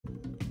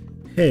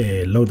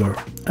Hello there,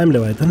 I'm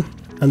Leviathan,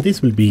 and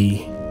this will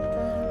be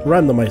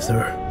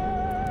Randomizer,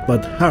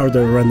 but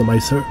harder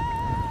Randomizer.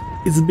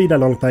 It's been a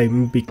long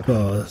time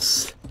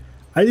because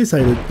I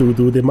decided to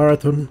do the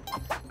marathon,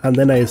 and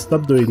then I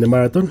stopped doing the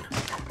marathon,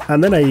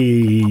 and then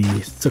I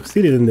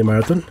succeeded in the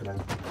marathon.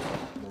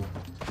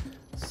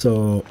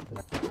 So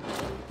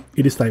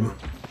it is time.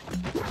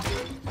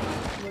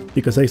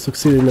 Because I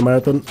succeeded in the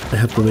marathon, I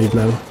have to do it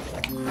now.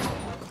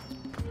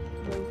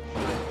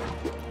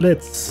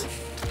 Let's...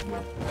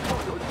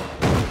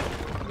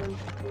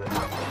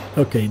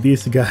 Okay,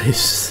 these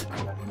guys...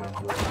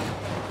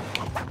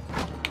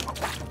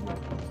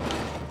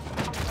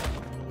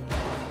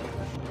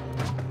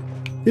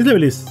 This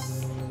level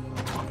is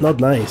not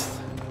nice.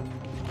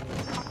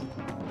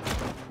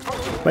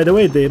 By the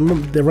way, the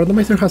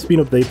randomizer has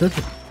been updated.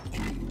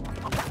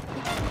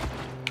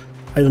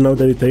 I don't know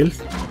the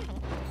details,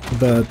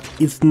 but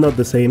it's not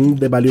the same.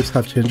 The values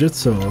have changed,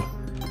 so...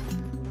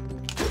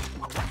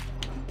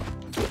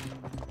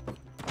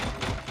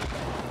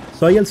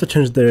 So I also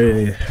changed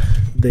the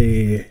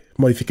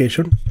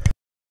modification.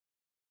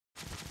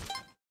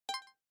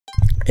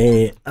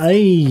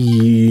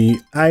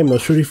 I'm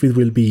not sure if it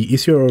will be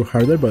easier or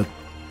harder, but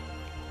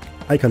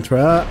I can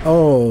try.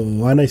 Oh,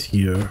 one is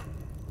here.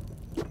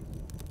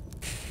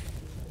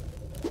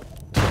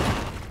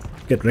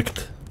 Get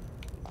wrecked.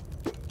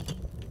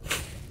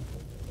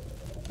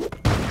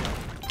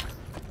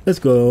 Let's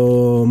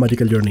go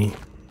magical journey.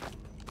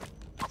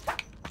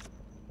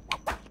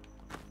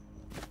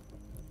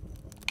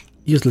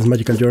 Useless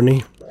magical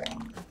journey.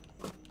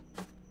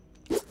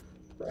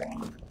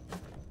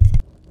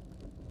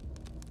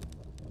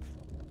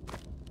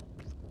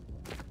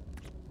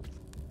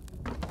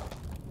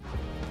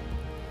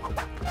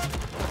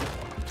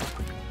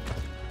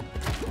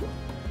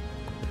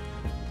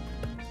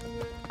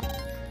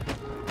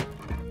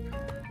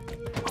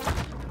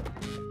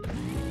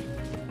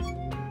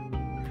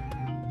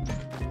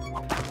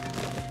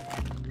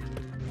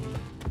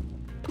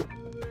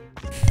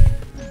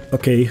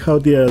 Okay, how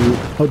do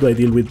I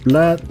deal with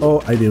blood?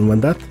 Oh, I didn't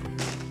want that.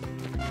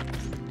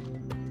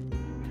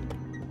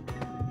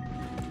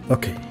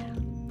 Okay.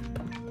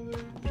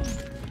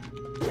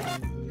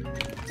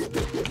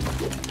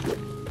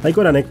 I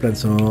got an eggplant,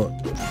 so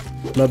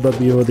not that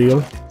big of a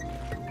deal.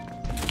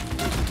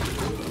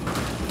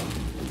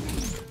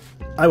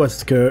 I was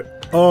scared.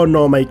 Oh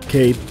no, my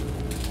cape.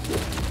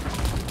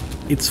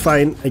 It's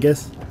fine, I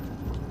guess.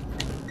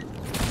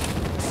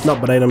 No,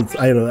 but I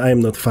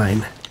am not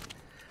fine.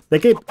 The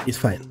cape is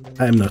fine.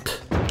 I am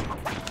not.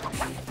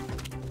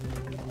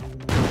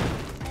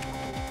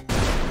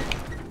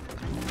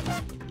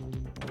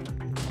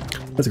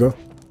 Let's go.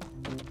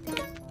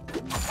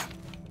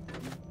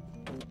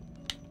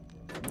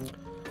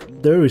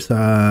 There is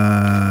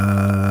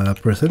a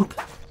present.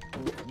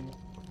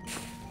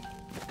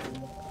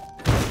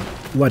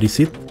 What is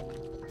it?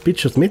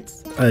 Pitch of meat?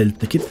 I'll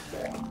take it.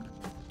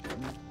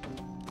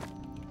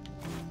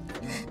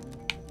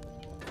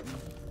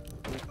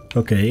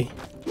 Okay.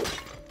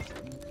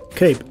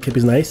 Cape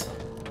is nice.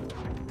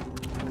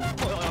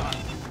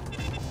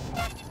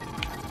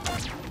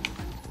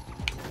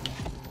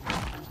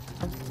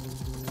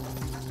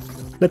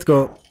 Let's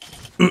go.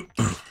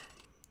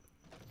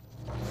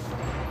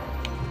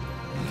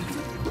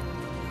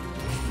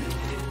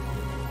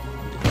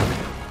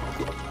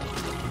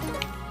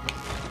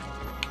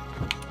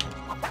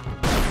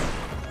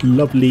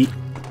 Lovely.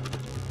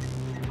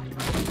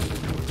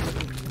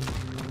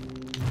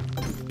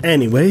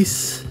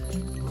 Anyways.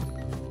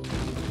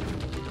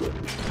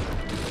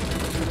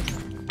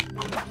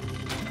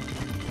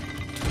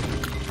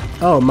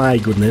 Oh my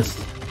goodness.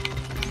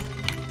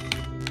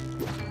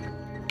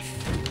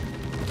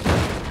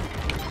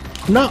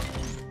 No!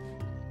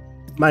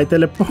 My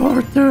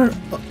teleporter!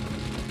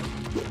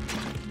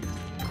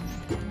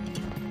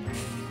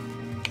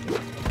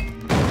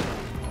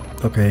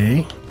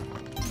 Okay.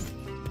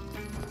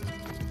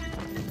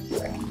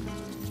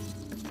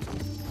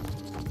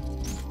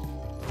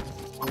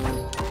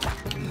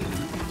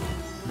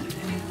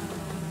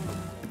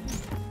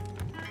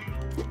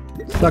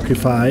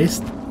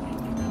 Sacrificed.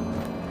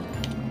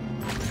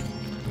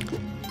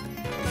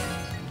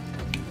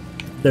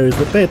 There is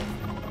the pet.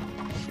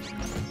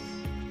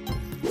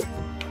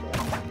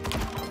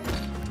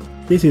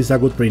 This is a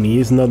good brainy,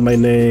 it's not my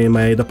name,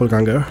 my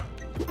doppelganger.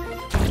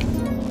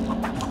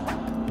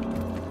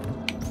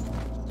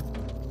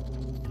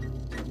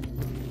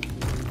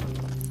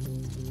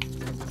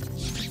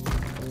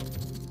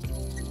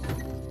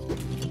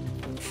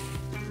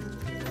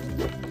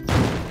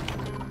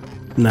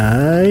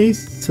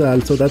 Nice.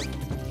 Also that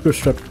cruise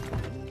trap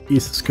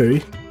is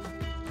scary.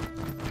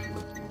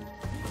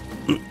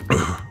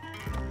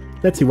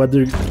 Let's see what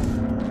they're...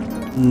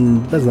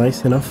 that's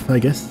nice enough, I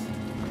guess.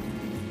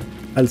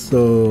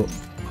 Also...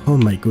 Oh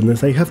my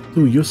goodness, I have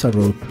to use a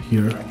rope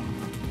here.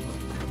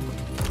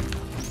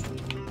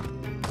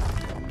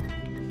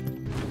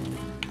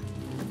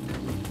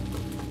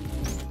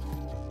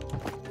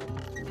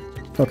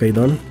 Okay,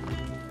 done.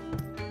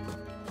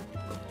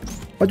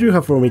 What do you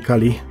have for me,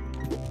 Kali?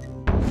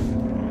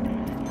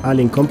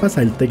 Alien compass,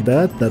 I'll take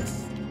that.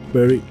 That's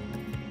very...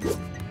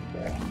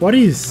 What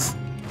is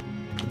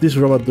this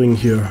robot doing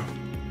here?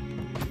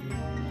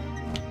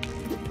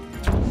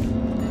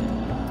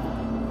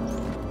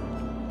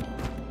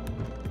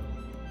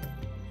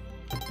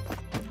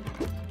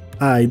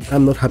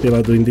 I'm not happy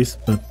about doing this,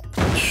 but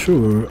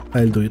sure,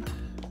 I'll do it.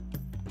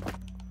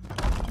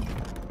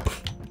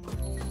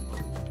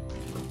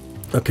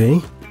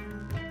 Okay.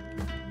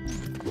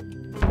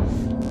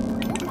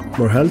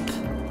 More health.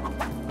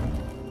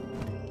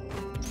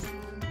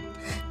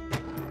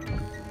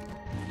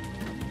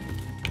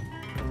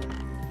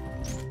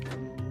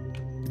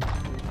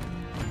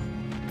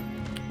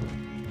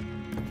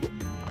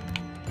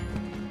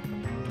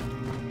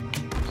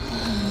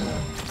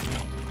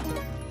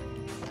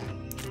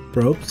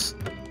 Ropes.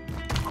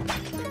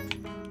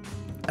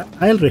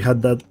 I already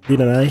had that,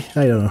 didn't I?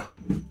 I don't know.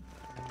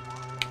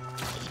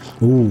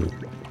 Ooh.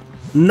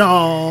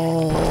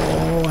 No!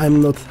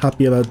 I'm not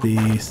happy about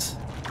this.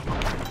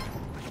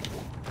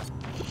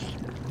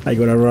 I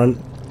gotta run.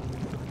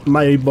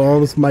 My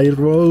bombs, my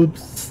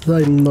ropes.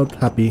 I'm not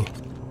happy.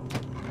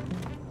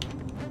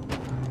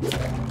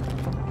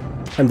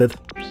 I'm dead.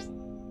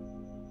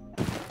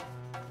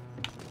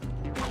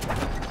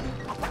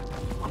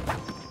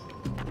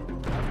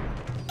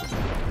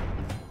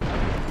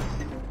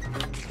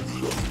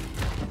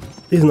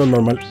 This is not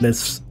normal.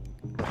 Let's...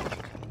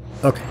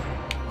 Okay.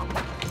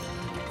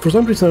 For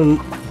some reason,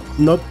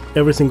 not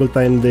every single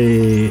time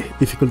the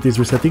difficulty is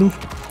resetting.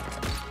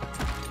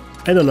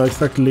 I don't know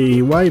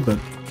exactly why, but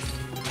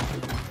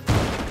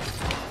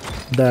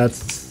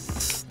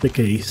that's the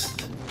case.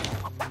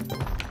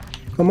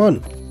 Come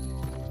on.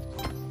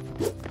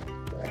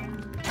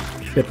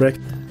 Get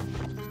wrecked.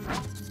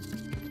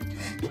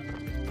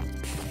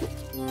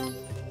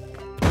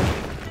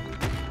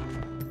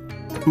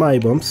 My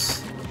bombs.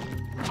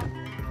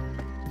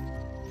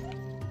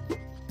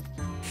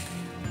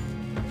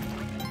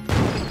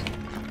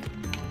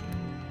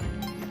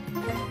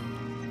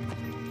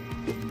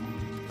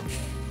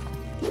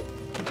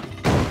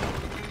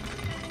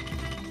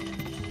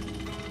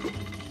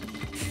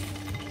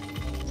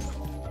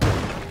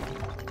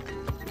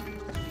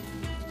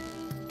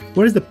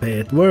 Where is the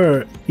pet?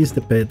 Where is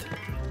the pet?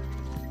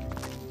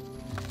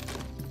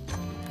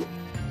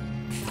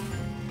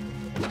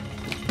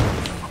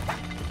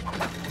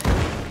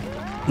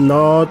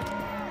 Not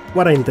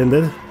what I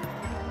intended.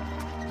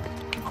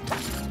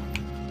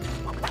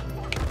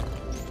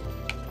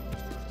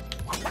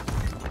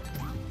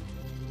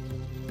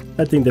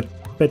 I think the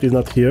pet is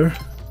not here.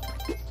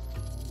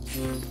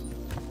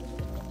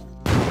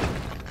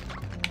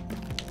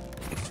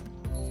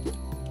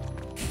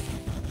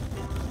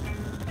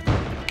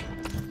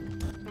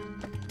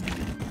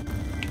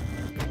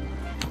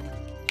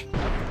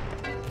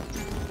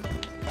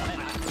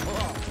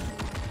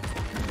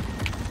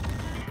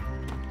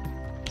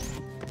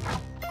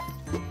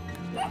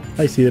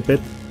 I see the pet.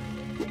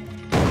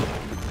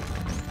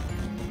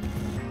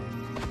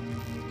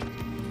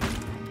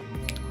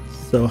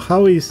 So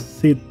how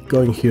is it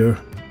going here?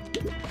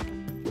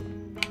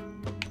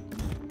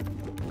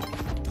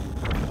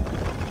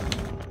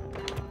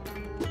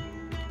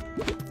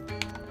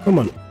 Come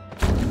on.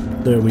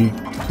 There we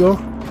go.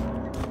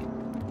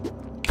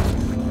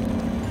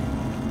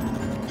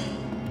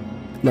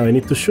 Now I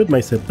need to shoot my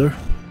scepter.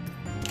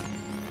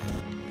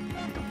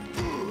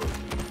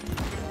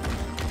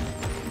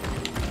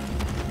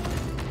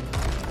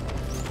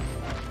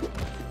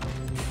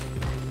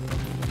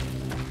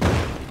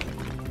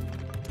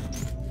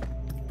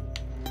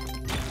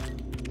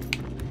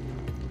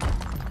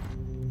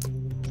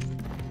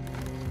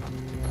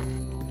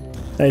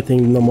 I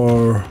think no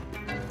more.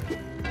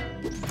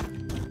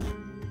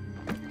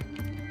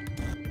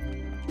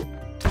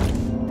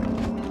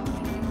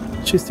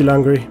 She's still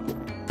hungry.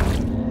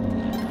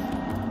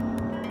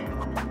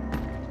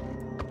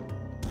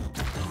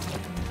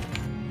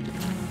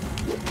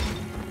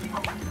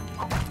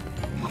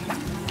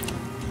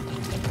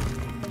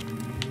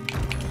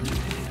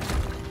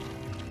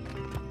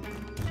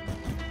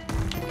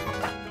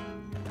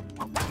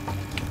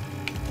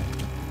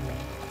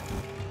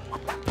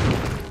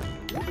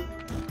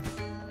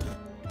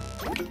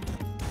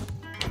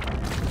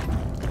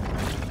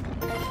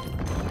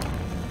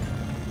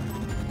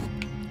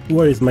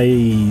 Where is my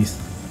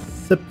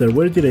scepter?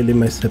 Where did I leave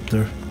my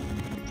scepter?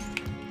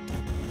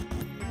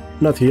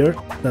 Not here,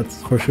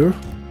 that's for sure.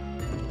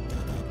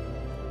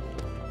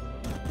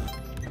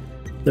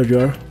 There you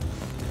are.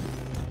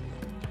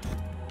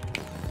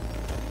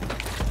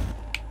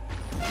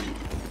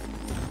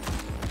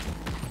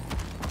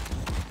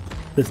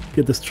 Let's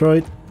get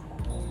destroyed.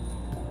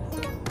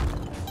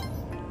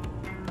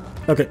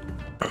 Okay.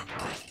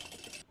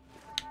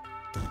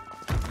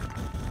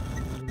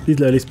 This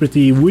level is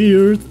pretty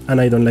weird and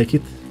I don't like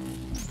it.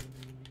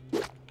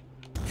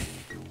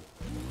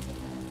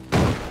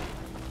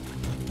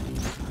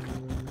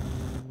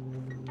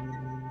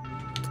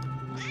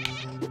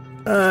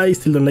 I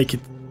still don't like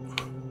it.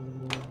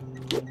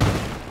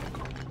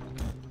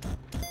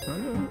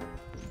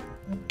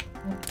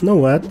 Know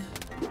what?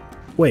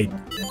 Wait.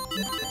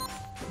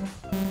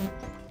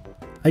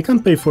 I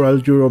can pay for all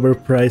your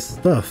overpriced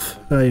stuff.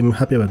 I'm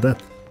happy about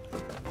that.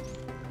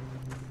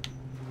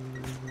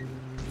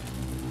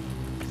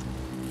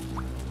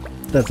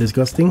 That's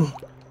disgusting.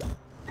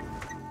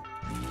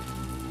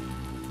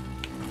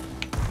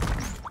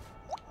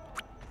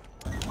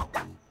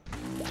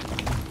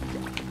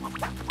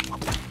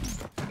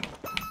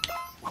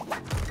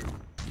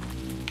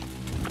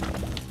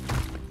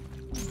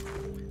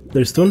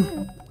 There's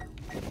stone.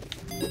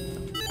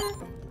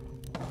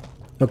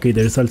 Okay,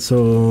 there's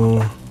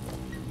also...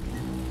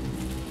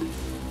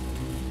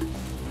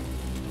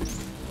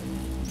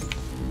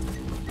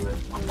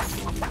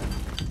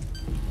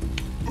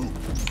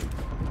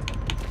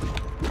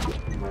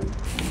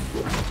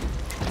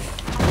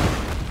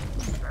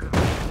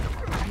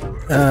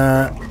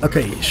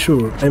 okay,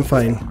 sure, I'm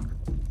fine.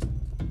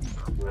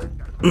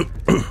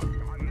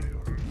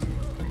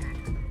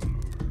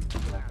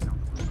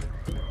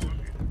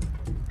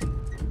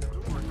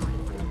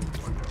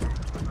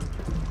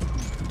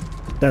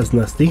 That's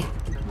nasty.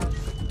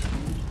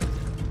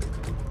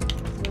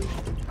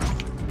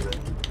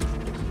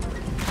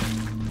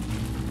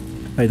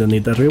 I don't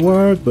need that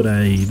reward, but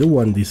I do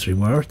want this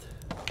reward.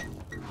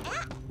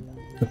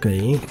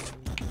 Okay.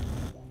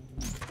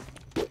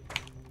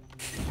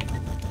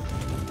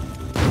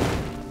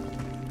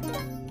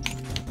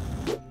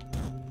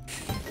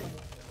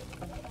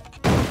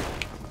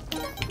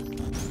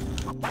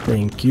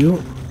 Thank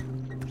you.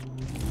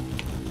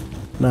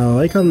 Now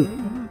I can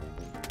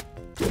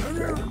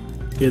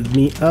get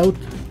me out.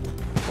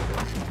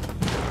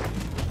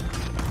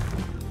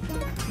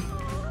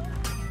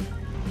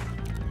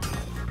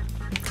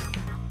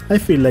 I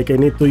feel like I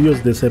need to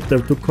use the scepter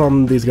to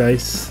calm these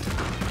guys.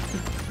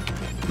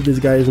 These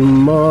guys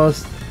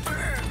must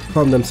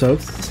calm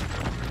themselves.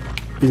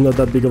 It's not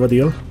that big of a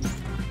deal.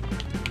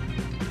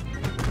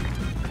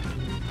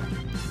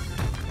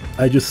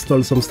 I just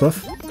stole some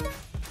stuff.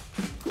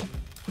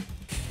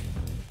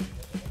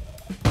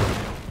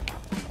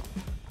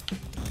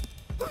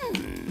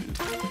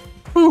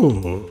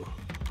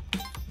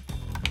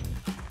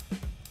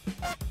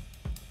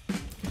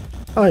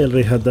 I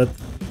already had that.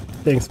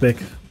 Thanks, Beck.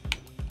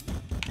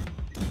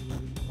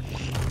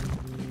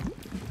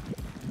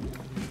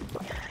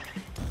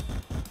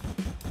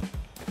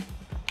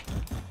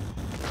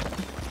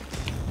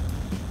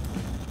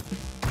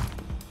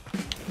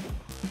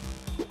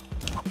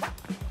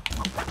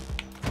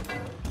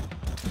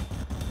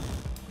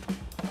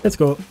 Let's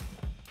go.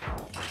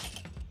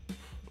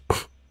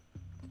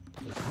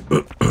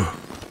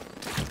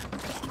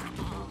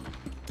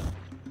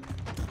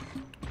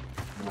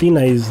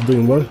 Tina is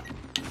doing well.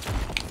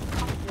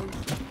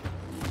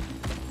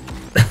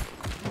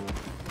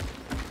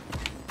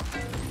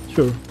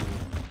 Sure.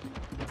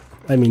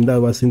 I mean, that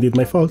was indeed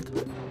my fault.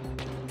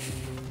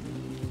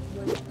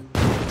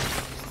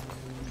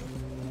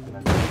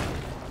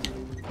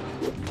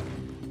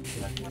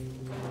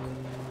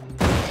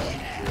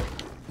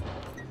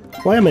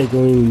 Why am I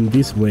going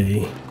this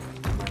way?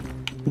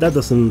 That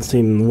doesn't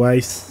seem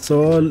wise,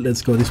 so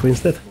let's go this way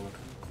instead.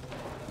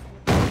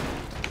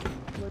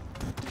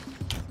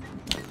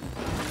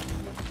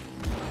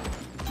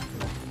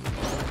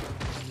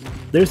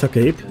 There's a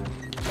cave.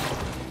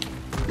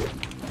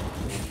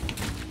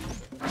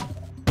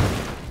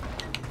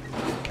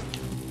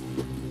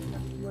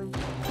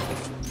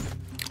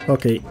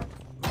 Okay.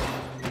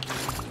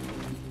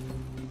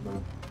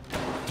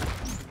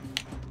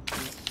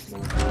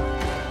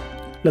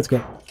 Let's go.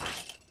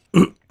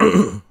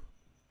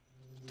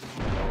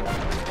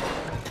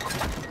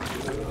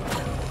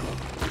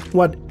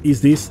 What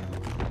is this?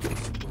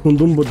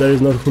 Hundun, but there is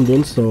not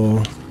Hundun,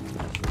 so...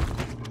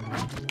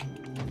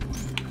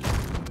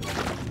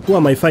 Who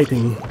am I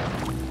fighting?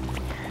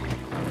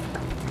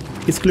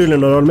 It's clearly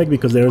not Olmec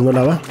because there is no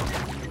lava.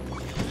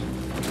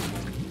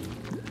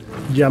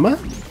 Yama?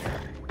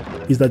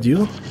 Is that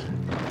you?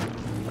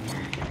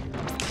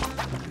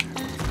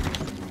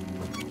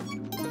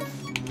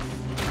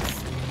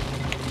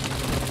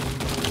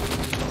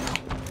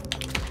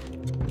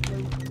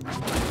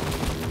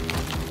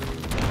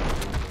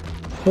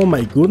 Oh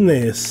my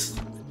goodness.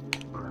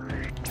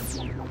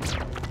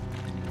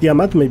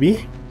 Tiamat,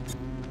 maybe?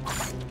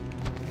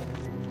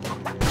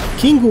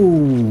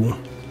 Kingu!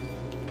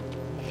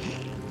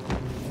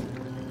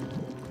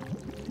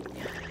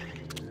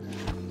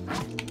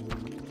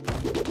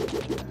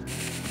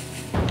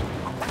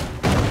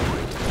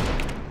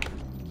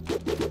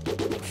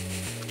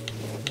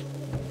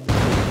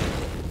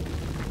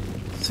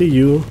 See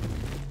you.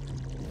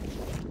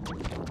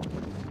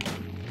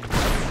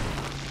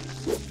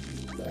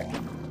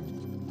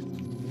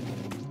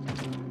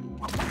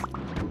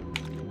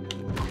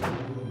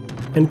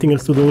 Anything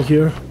else to do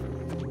here?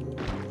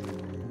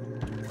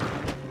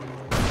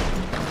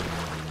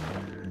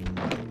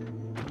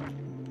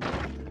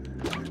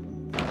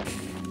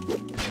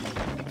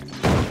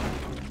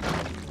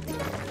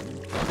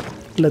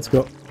 Let's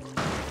go.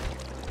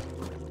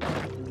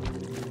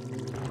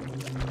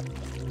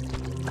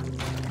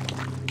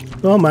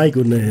 Oh my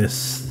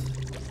goodness.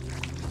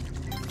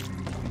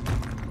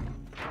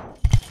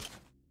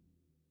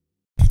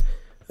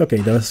 Okay,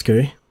 that was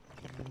scary.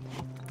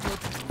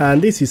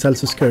 And this is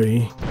also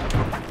scary.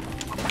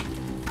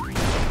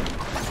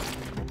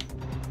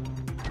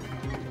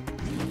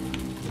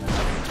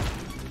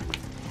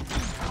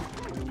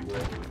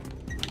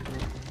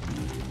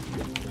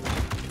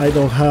 I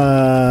don't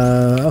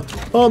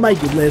have... Oh my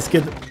goodness,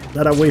 get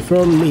that away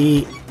from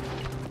me.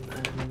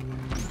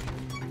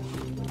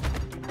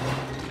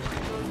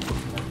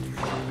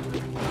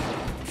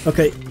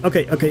 Okay,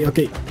 okay, okay,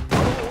 okay.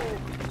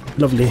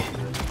 Lovely.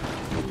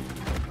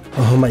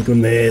 Oh my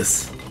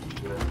goodness.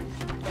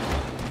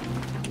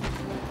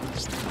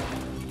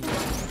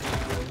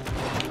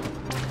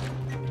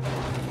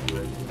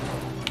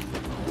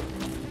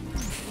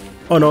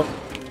 Oh no.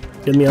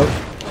 Get me out.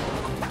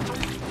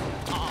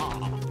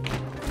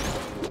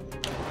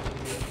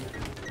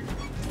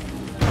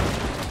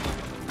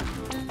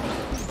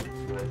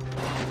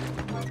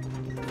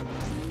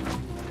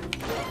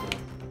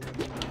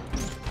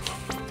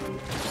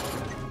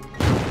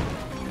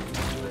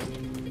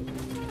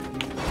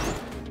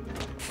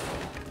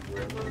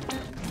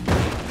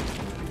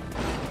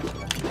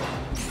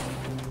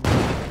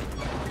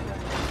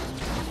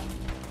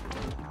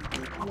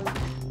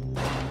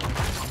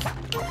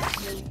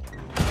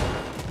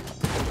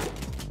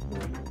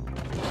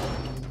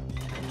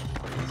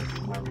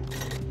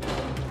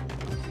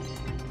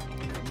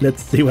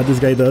 Let's see what this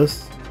guy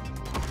does.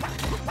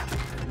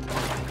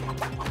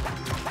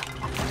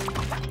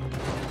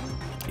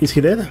 Is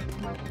he dead?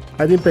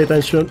 I didn't pay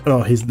attention.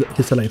 Oh, he's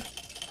alive.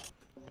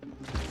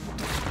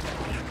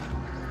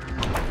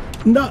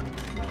 No!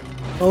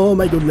 Oh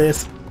my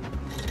goodness.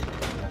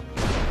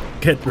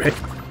 Get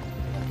wrecked.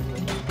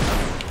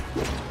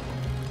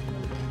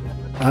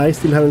 I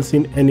still haven't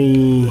seen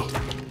any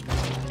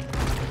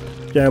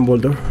giant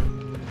boulder.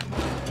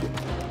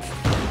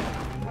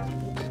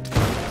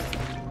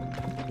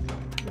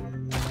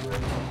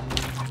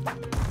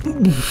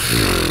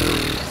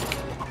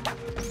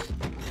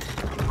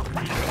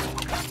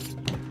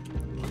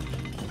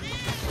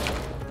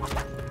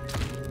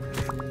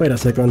 Wait a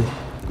second.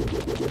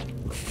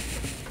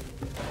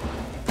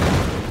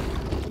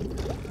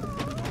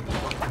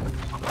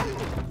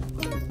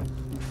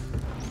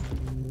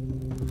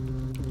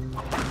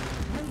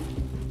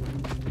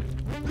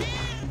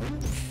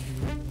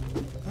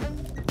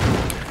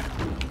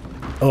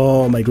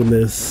 Oh my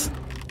goodness.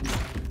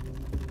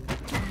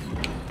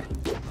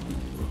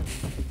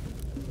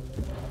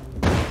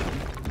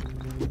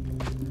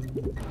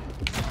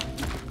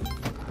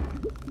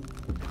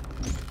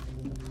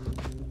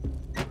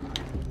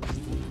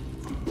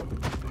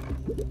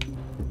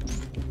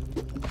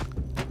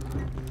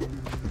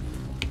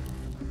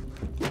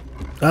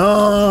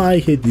 Oh, I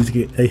hate this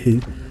game.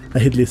 I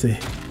hate Lizzie.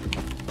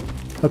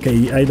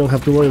 Okay, I don't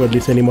have to worry about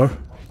this anymore.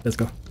 Let's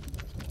go.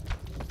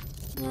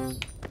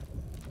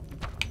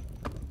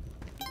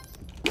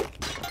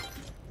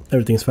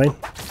 Everything's fine.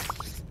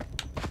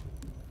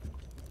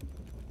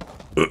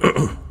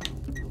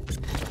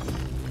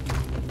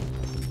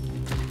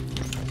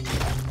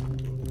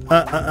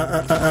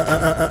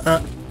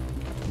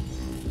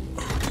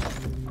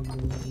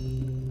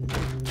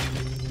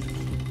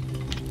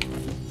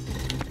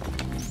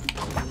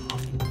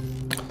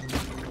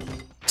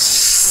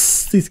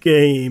 This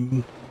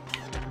game.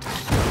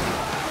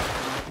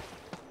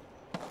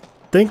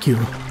 Thank you.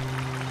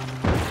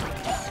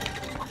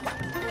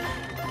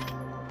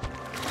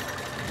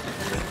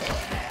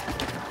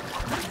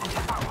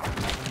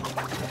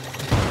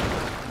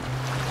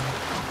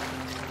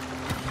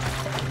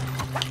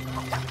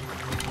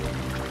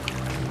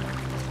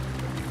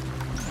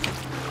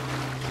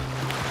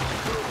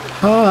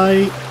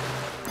 Hi.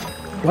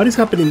 What is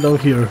happening down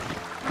here?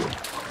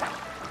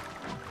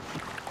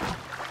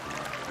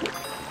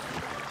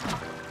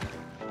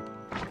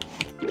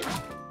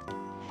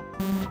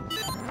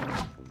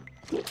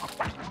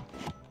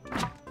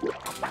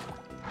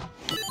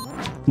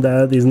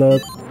 That is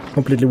not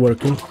completely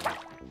working.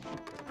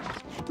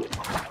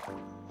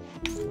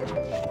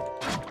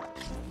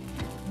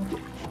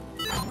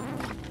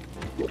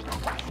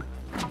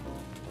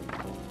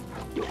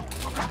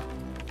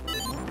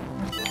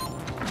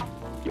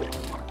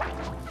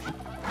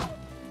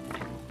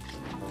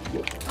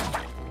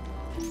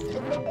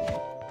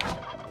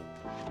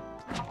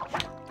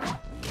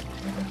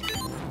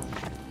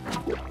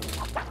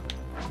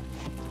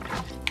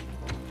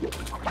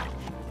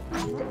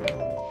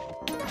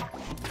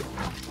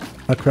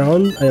 A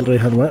crown, I already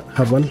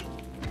have one.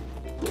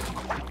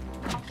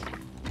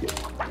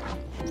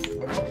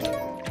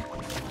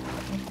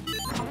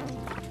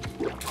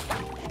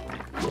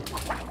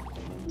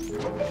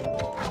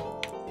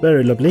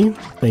 Very lovely,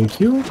 thank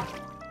you.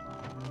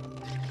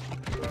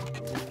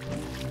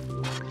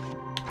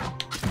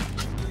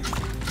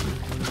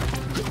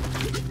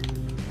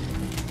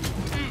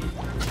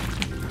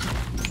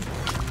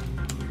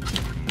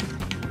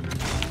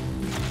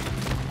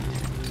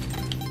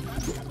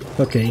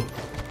 Okay.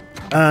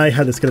 I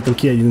had a skeleton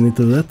key, I didn't need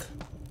to do that.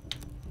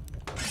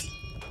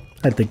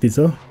 I'll take this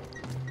though.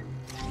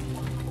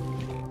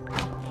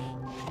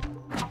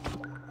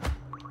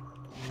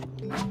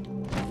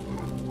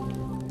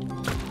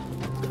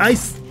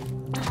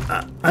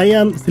 I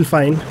am still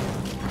fine.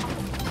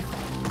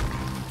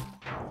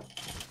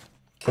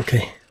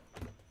 Okay.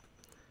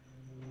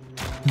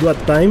 Do at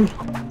time.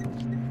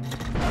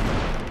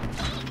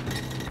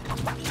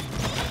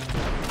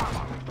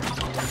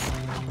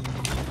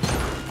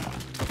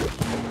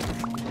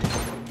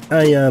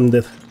 I am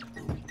dead.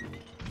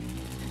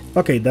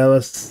 Okay, that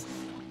was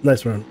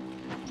nice run.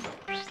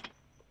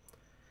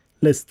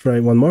 Let's try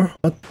one more.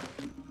 What?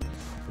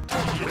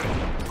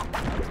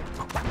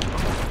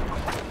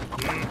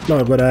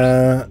 No, but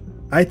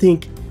I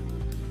think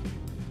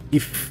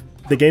if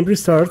the game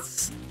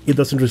restarts, it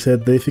doesn't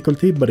reset the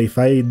difficulty, but if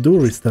I do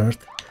restart,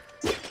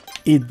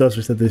 it does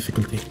reset the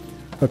difficulty.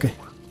 Okay.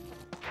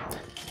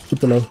 Good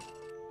to know.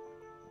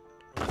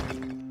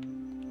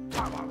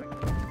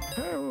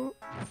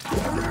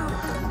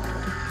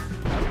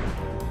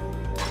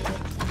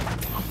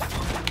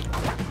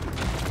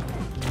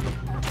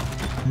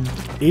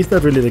 Is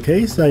that really the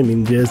case? I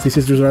mean, yes, this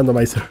is just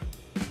randomizer.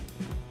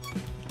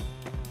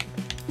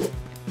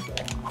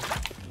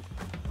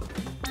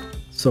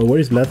 So where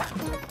is Vlad?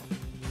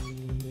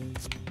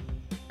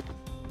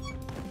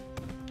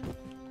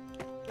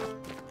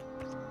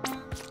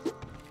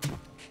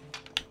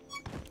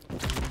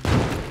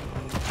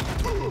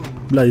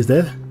 Vlad is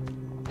dead.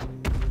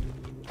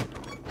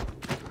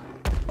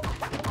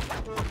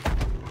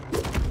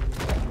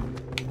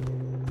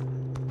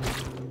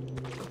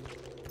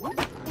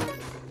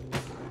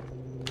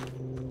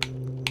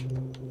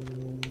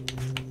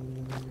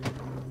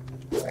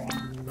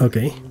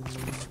 Okay.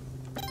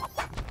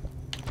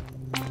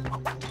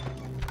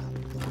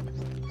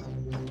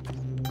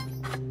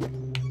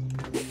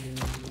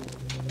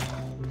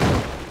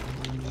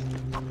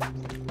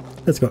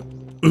 Let's go.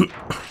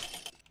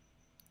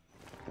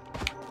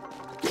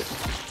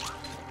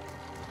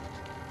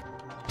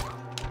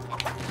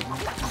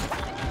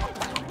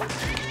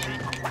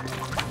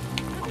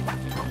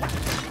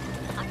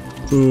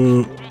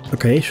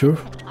 Okay, sure.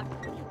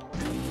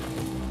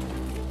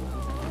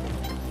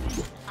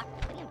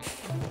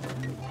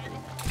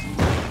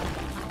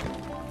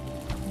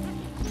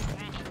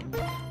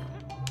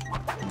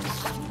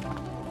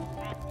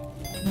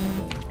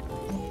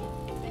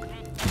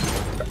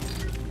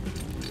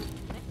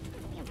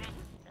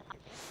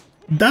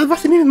 That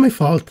wasn't even my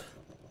fault.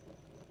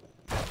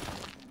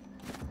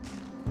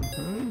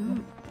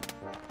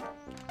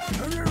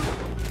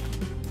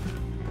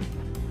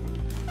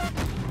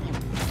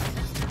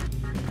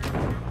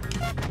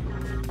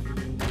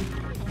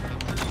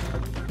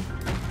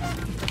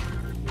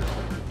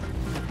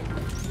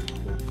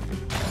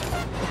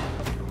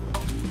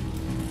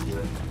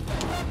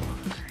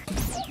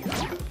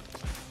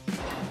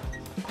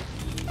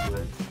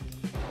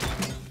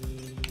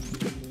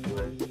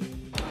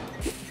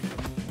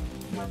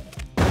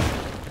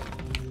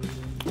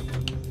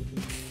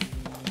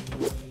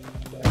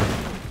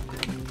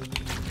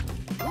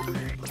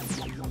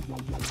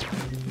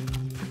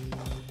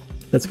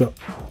 Let's go.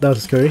 That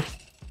was scary.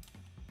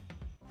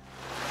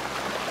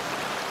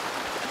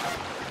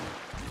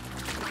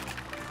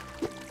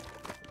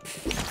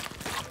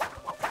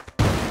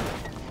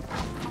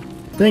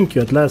 Thank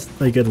you, at last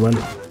I get one.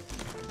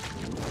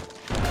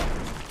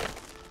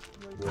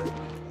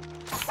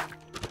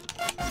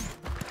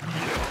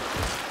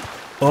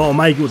 Oh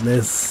my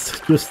goodness,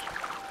 just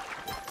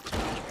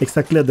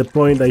exactly at the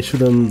point I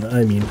shouldn't,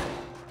 I mean,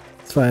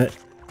 it's fine.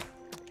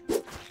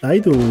 I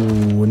do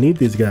need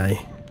this guy.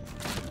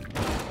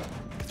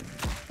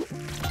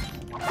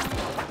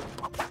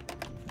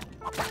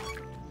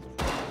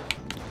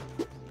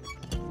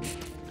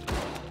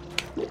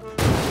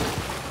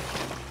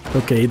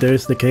 Okay,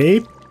 there's the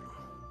cape.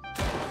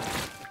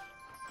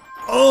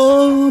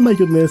 Oh my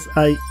goodness,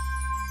 I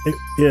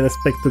didn't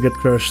expect to get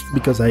crushed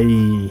because I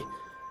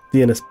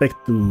didn't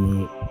expect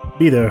to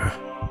be there.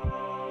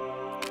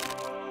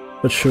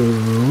 But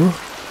sure.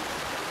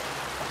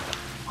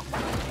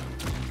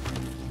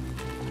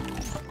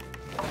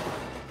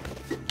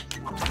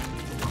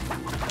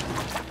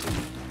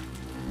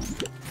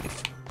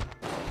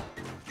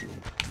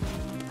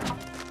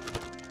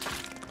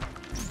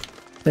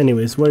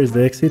 Anyways, where is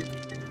the exit?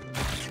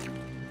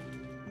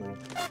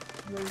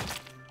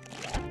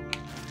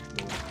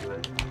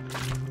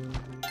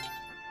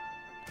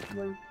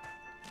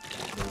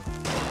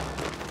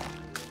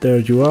 There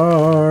you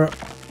are,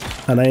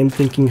 and I'm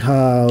thinking,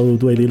 how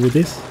do I deal with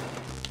this?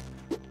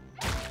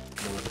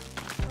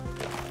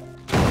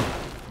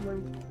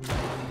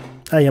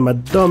 I am a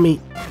dummy.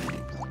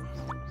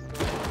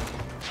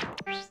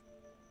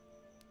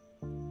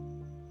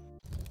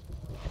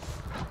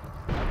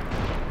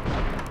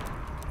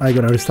 I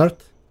gotta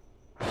restart.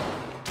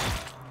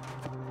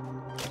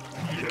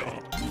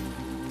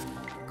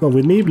 Come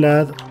with me,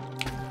 Vlad.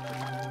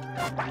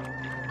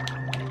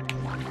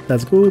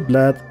 That's good,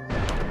 Vlad.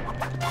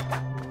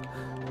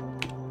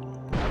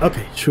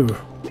 Okay, sure.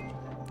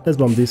 Let's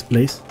bomb this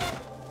place.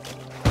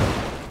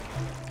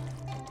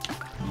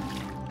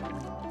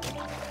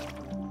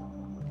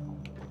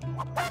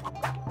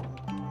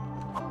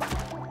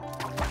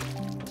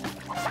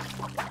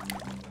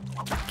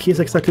 He's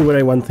exactly where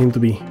I want him to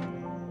be.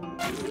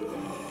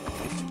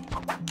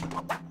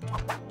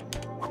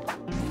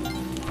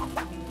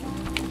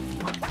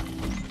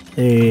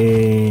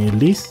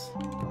 Liz?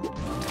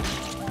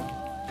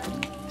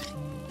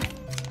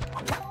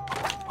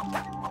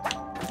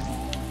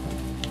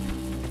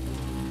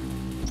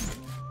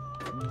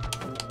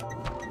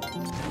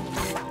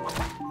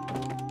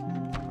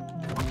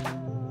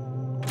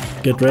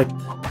 Get wrecked.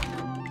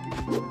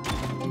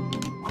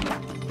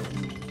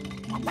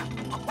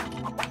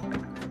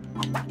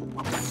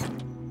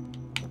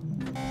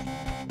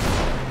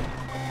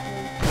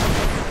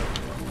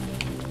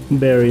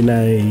 Very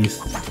nice.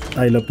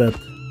 I love that.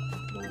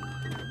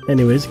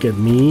 Anyways, get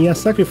me a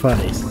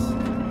sacrifice.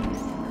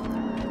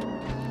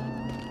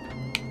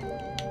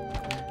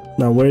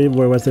 Now where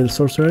was the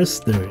sorceress?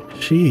 There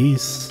she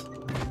is.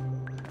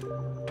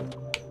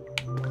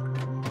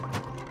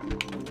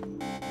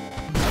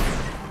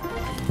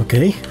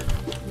 Okay.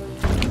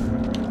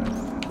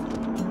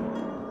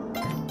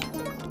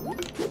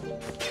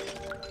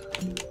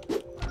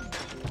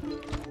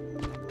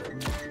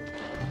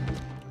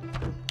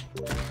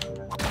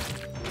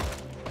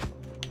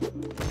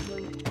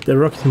 The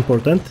rock is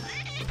important.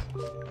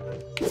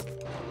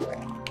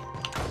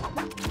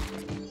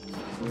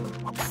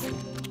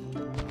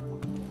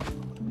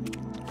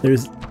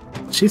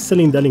 She's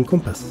selling Darling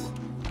Compass.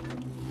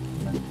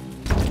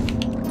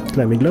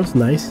 Climbing gloves,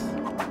 nice.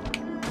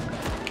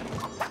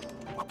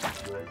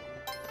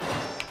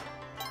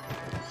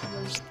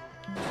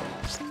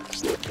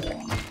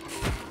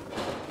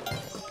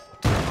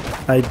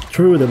 I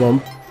threw the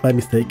bomb by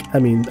mistake. I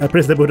mean, I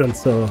pressed the button,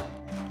 so...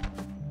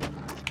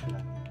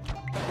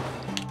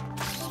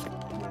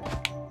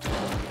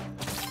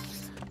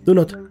 Do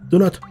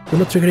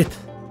not trigger it.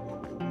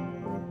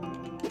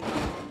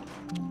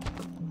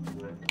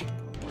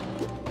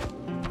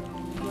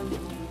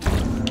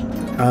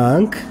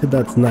 Ankh,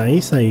 that's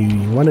nice, I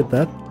wanted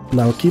that.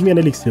 Now give me an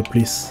elixir,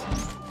 please.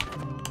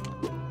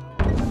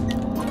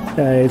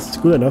 It's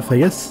good enough, I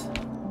guess.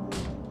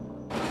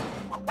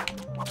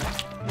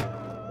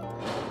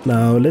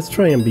 Now let's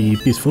try and be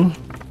peaceful.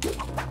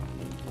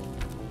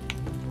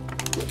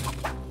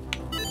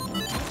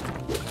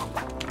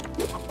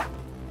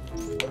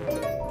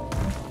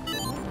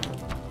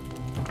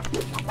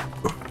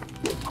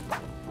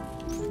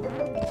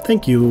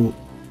 Thank you.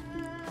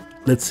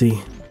 Let's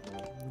see.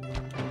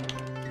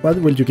 What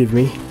will you give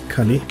me,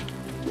 Kali?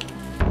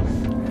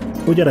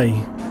 Ujarai.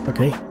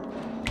 Okay.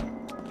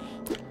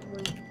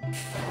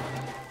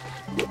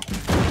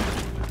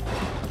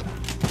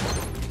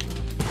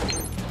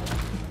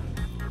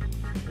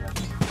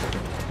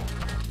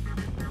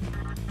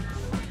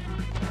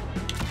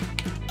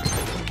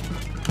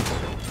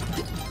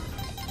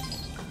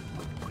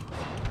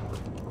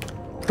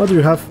 What do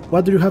you have?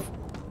 What do you have?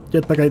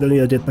 Jetpack, I don't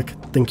need a jetpack.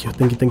 Thank you,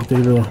 thank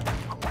you.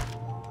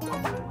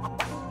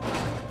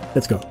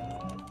 Let's go.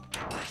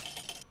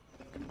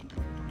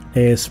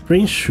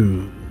 Spring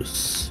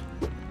shoes.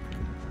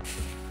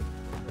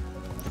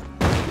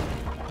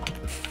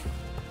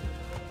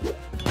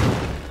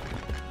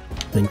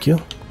 Thank you.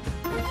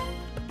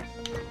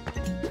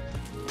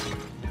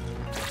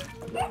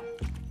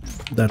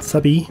 That's a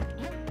bee.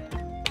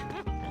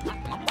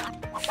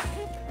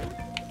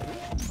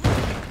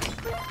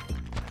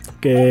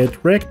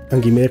 Get wrecked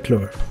and give me a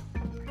claw.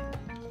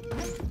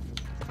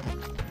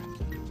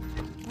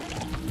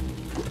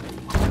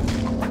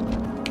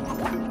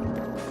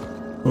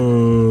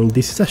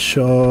 This is a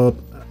shop.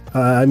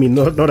 I mean,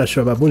 not a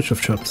shop, a bunch of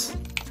shops.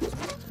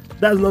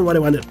 That's not what I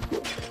wanted.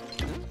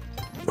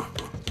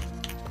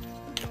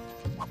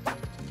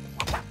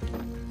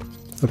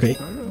 Okay.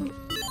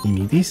 Give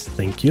me this,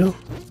 thank you.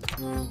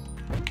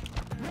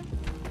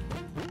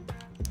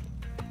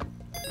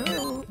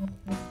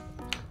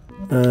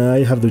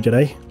 I have the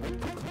Jedi.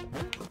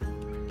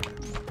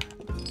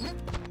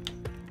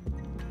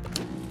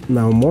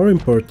 Now, more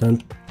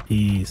important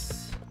is...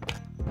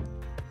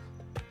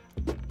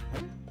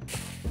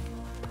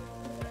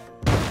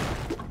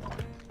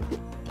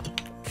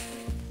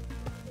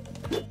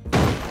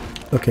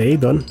 Okay,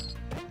 done.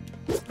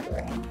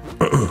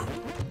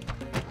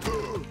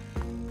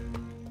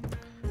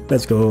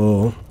 Let's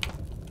go.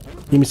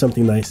 Give me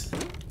something nice.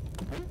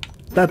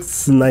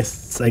 That's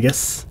nice, I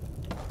guess.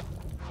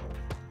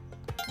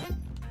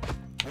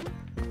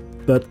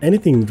 But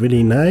anything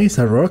really nice,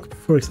 a rock,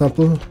 for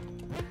example.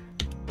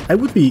 I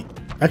would be,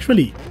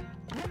 actually,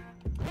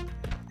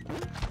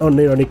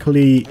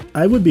 unironically,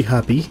 I would be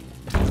happy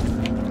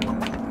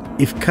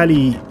if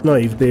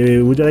if the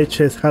Ujarai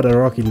chest had a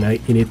rock in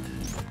it.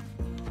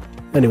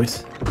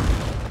 Anyways,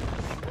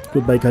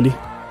 goodbye Kali.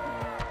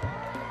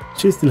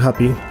 She's still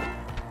happy.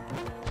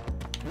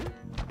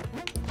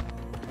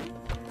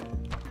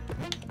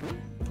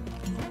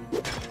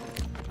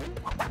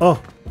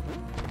 Oh,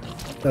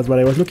 that's what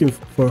I was looking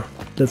for.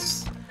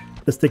 Let's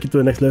take it to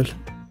the next level.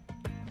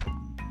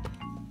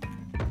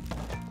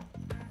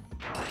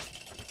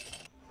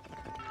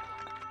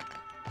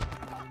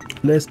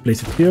 Let's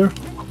place it here.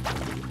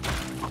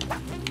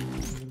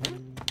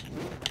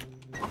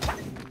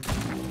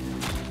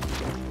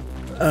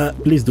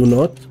 Please do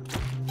not.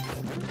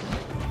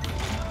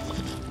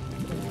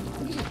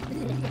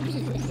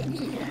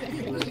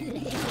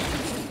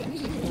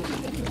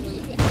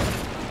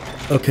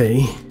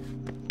 Okay.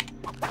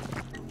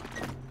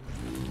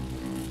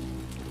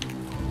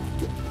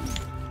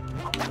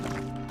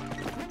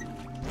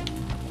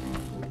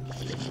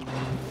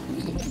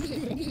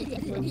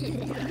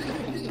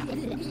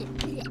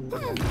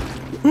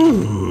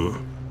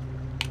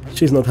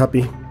 She's not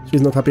happy.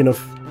 She's not happy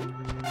enough.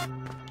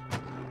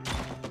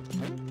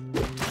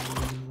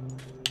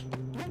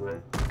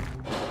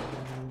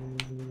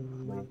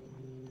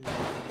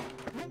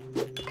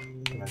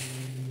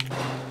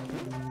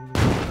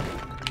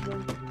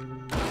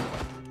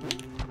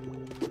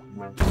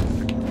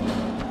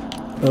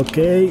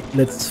 Okay,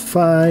 let's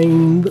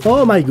find...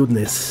 Oh my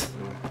goodness!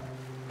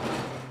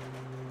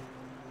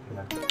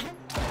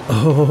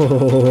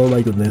 Oh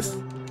my goodness.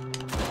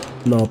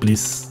 No,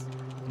 please.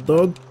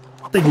 Don't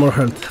take more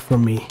health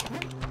from me.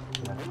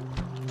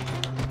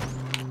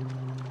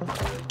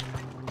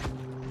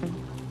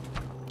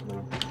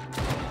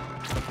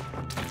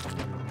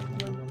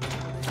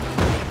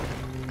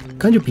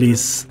 Can you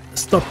please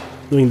stop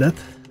doing that?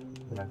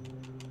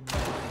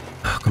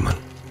 Oh, come on.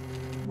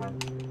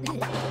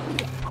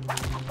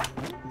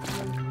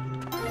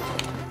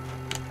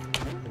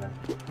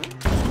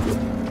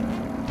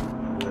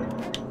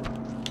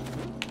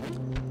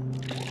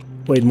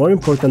 Wait, more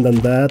important than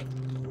that,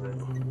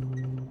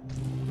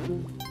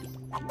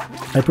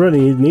 I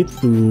probably need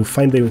to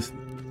find the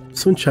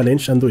Soon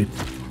challenge and do it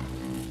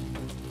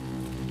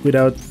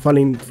without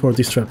falling for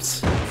these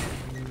traps.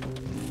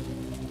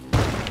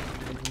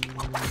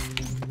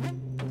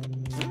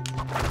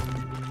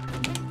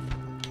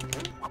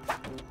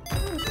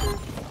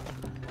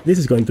 This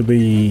is going to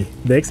be...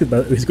 the exit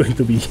is going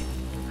to be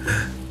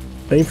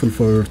painful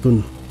for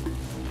Toon.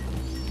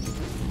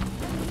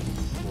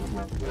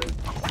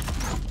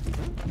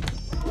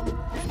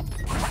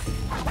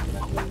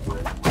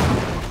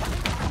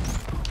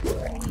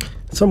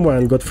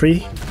 Someone got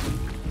free,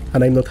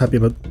 and I'm not happy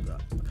about...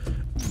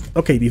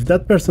 Okay, if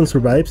that person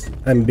survives,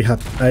 I'll be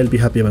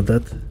happy about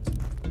that.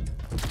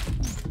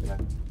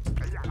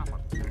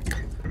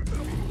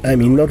 I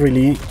mean, not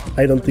really.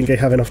 I don't think I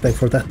have enough time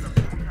for that.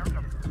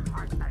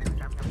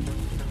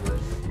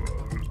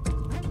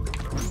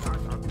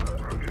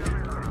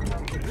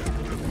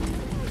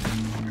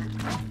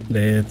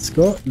 Let's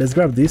go. Let's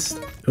grab this.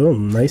 Oh,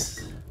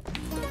 nice.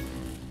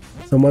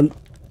 Someone...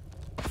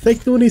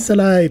 Fake Toon is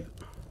alive!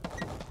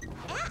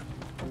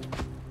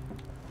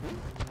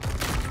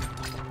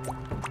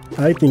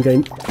 I think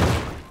I...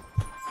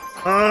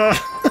 Ah!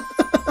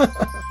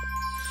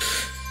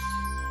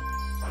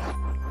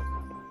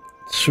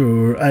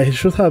 Sure, I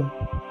should have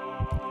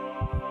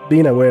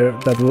been aware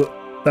that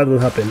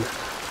would happen.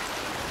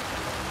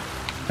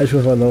 I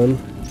should have known.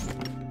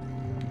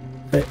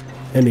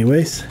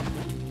 Anyways,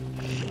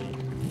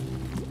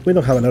 we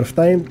don't have a lot of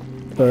time,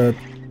 but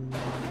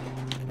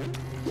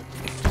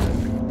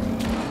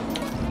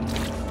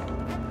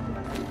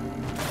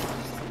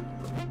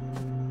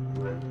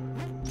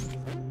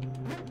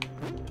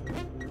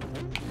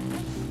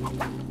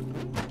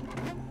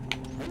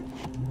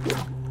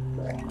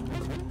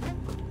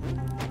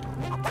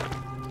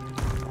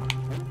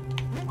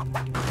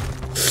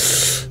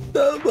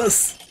that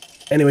was...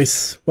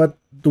 Anyways, what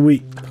do we...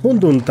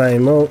 Hundun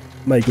time, oh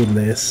my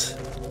goodness.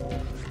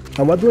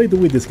 And what do I do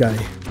with this guy?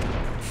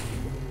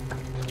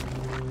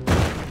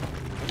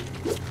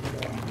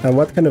 And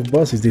what kind of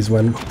boss is this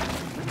one?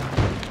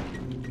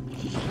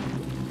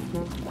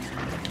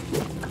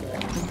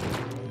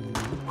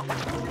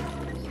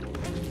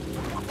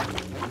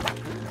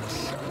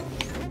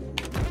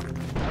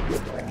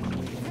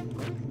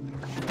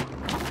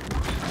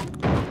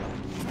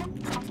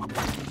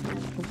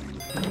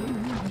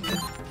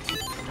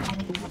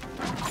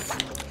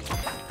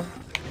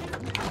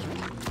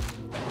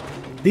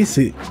 This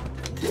is...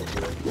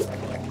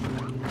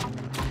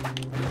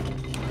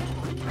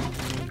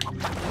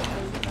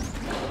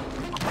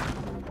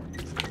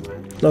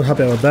 Not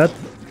happy about that.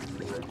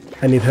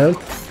 I need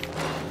help.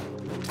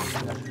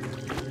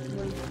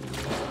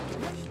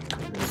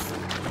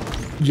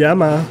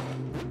 Jama.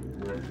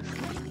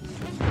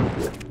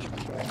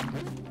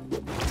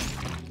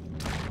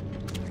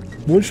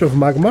 Bunch of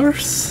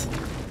magmars.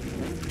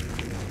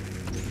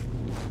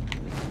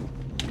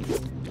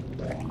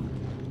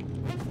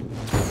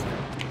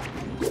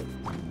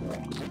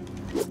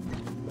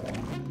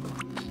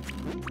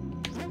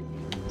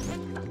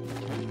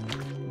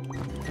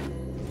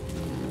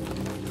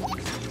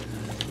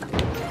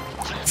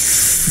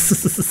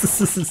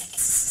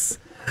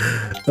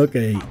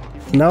 Okay,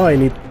 now I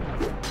need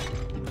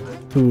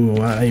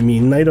to... I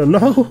mean, I don't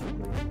know.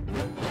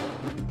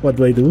 What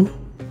do I do?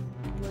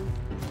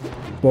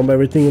 Bomb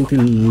everything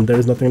until there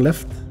is nothing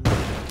left?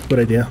 Good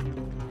idea.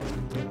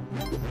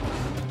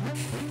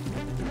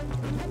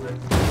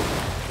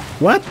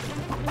 What?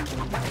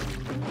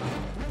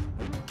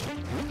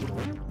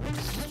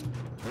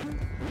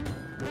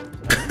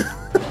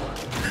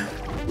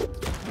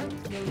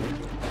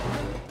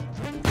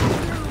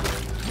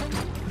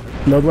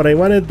 Not what I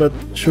wanted, but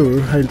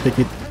sure, I'll take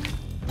it.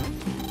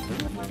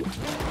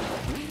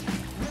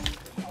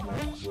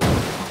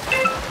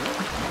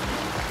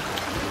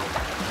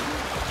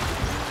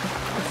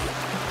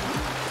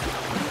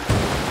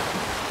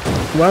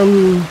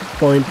 One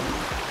point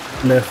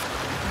left.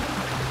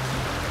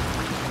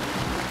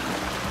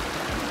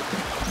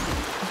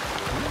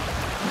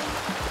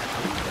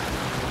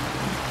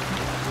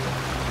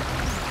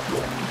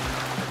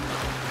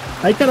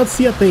 I cannot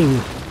see a thing.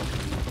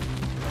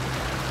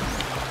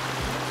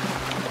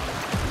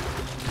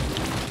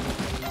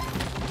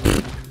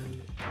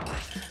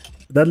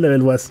 That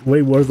level was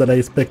way worse than I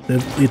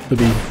expected it to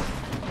be.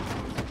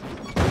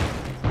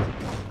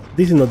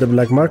 This is not the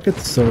black market,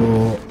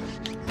 so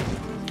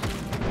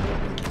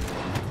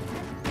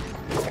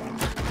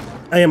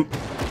I am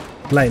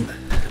blind.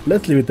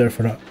 Let's leave it there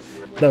for now.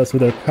 That was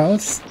with our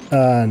house,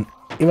 and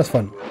it was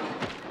fun.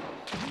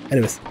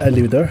 Anyways, I'll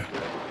leave it there.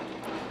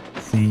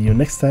 See you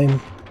next time.